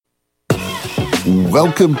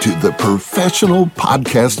Welcome to the Professional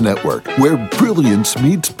Podcast Network, where brilliance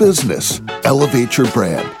meets business. Elevate your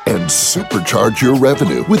brand and supercharge your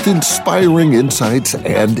revenue with inspiring insights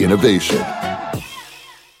and innovation.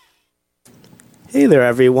 Hey there,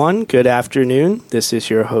 everyone. Good afternoon. This is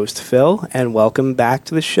your host, Phil, and welcome back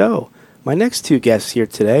to the show. My next two guests here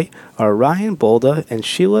today are Ryan Bolda and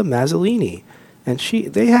Sheila Mazzoline. And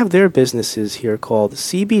they have their businesses here called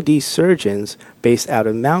CBD Surgeons, based out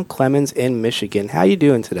of Mount Clemens in Michigan. How you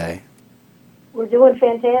doing today? We're doing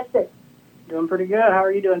fantastic. Doing pretty good. How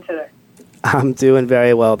are you doing today? I'm doing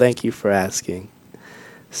very well. Thank you for asking.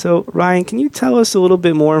 So, Ryan, can you tell us a little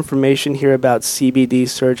bit more information here about CBD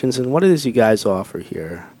Surgeons and what it is you guys offer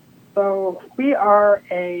here? So, we are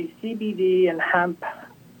a CBD and hemp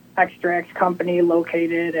extracts company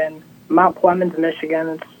located in Mount Clemens, Michigan.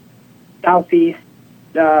 It's southeast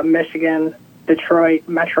Michigan, Detroit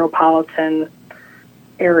metropolitan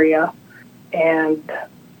area. And,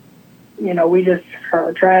 we just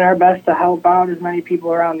are trying our best to help out as many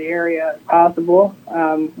people around the area as possible.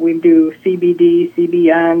 We do CBD,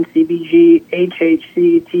 CBN, CBG,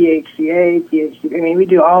 HHC, THCA, THC. I mean, we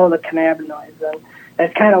do all of the cannabinoids. And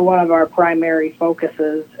that's kind of one of our primary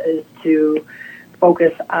focuses, is to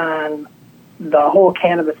focus on the whole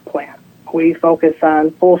cannabis plant. We focus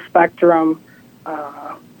on full spectrum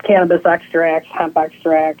cannabis extracts, hemp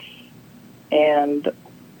extracts, and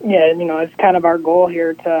it's kind of our goal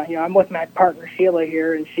here to, I'm with my partner Sheila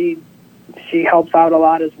here, and she helps out a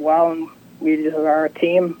lot as well, and we just are a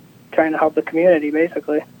team trying to help the community,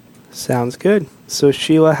 basically. Sounds good. So,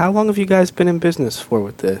 Sheila, how long have you guys been in business for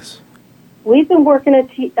with this? We've been working at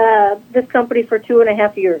this company for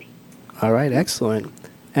 2.5 years. All right, excellent.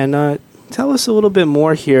 And tell us a little bit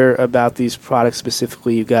more here about these products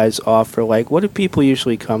specifically you guys offer. Like, what do people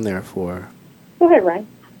usually come there for? Go ahead, Ryan.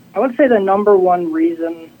 I would say the number one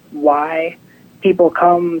reason why people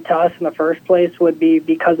come to us in the first place would be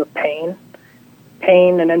because of pain.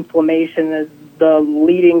 Pain and inflammation is the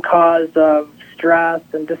leading cause of stress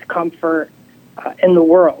and discomfort in the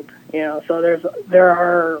world. So there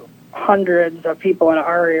are hundreds of people in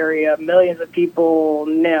our area, millions of people,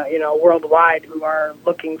 worldwide, who are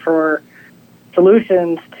looking for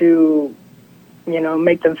solutions to,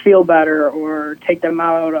 make them feel better or take them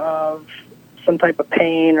out of some type of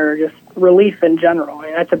pain or just relief in general. I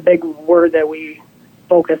mean, that's a big word that we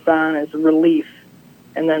focus on, is relief.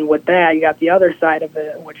 And then with that, you got the other side of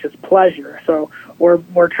it, which is pleasure. So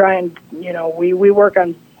we're trying, we work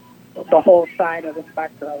on the whole side of the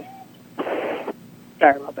spectrum.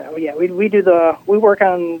 Sorry about that. Yeah, we work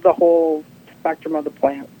on the whole spectrum of the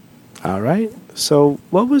plant. All right. So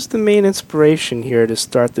what was the main inspiration here to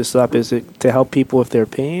start this up? Is it to help people with their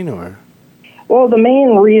pain, or? Well, the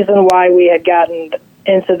main reason why we had gotten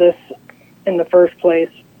into this in the first place,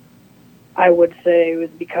 I would say, was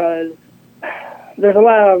because there's a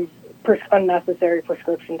lot of unnecessary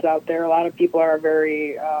prescriptions out there. A lot of people are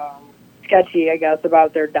very sketchy, I guess,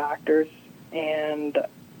 about their doctors, and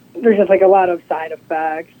there's just like a lot of side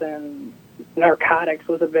effects, and narcotics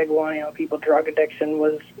was a big one. Drug addiction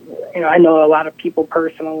was, I know a lot of people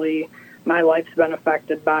personally. My life's been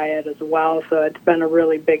affected by it as well, so it's been a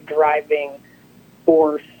really big driving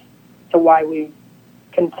force to why we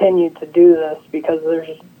continue to do this, because there's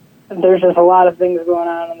just a lot of things going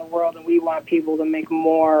on in the world, and we want people to make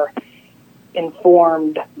more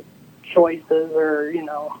informed choices, or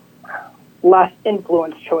less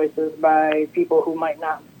influenced choices by people who might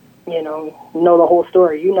not know the whole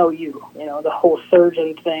story. The whole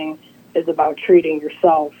surgeon thing is about treating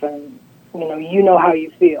yourself, and you know how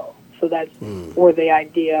you feel. So that's where the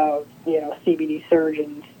idea of CBD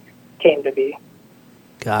surgeons came to be.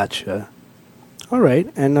 Gotcha. All right.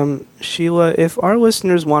 And Sheila, if our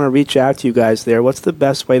listeners want to reach out to you guys there, what's the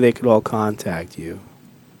best way they could all contact you?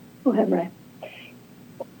 Go ahead, Ryan.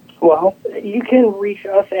 Well, you can reach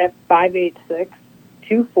us at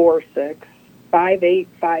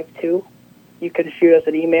 586-246-5852. You can shoot us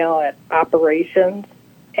an email at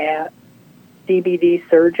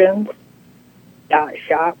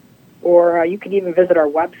operations@cbdsurgeons.shop, or you can even visit our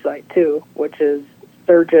website too, which is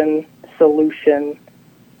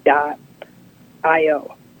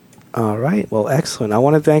surgeonsolution.io. All right. Well, excellent. I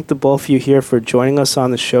want to thank the both of you here for joining us on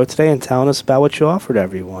the show today and telling us about what you offered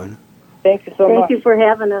everyone. Thank you so much. Thank you for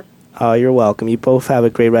having us. Oh, you're welcome. You both have a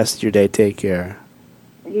great rest of your day. Take care.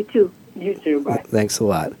 You too. You too. Bye. Thanks a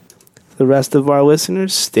lot. The rest of our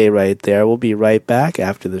listeners, stay right there. We'll be right back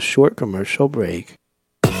after the short commercial break.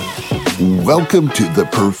 Welcome to the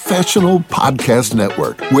Professional Podcast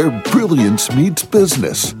Network, where brilliance meets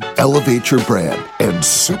business. Elevate your brand and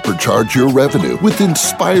supercharge your revenue with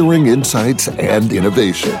inspiring insights and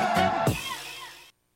innovation.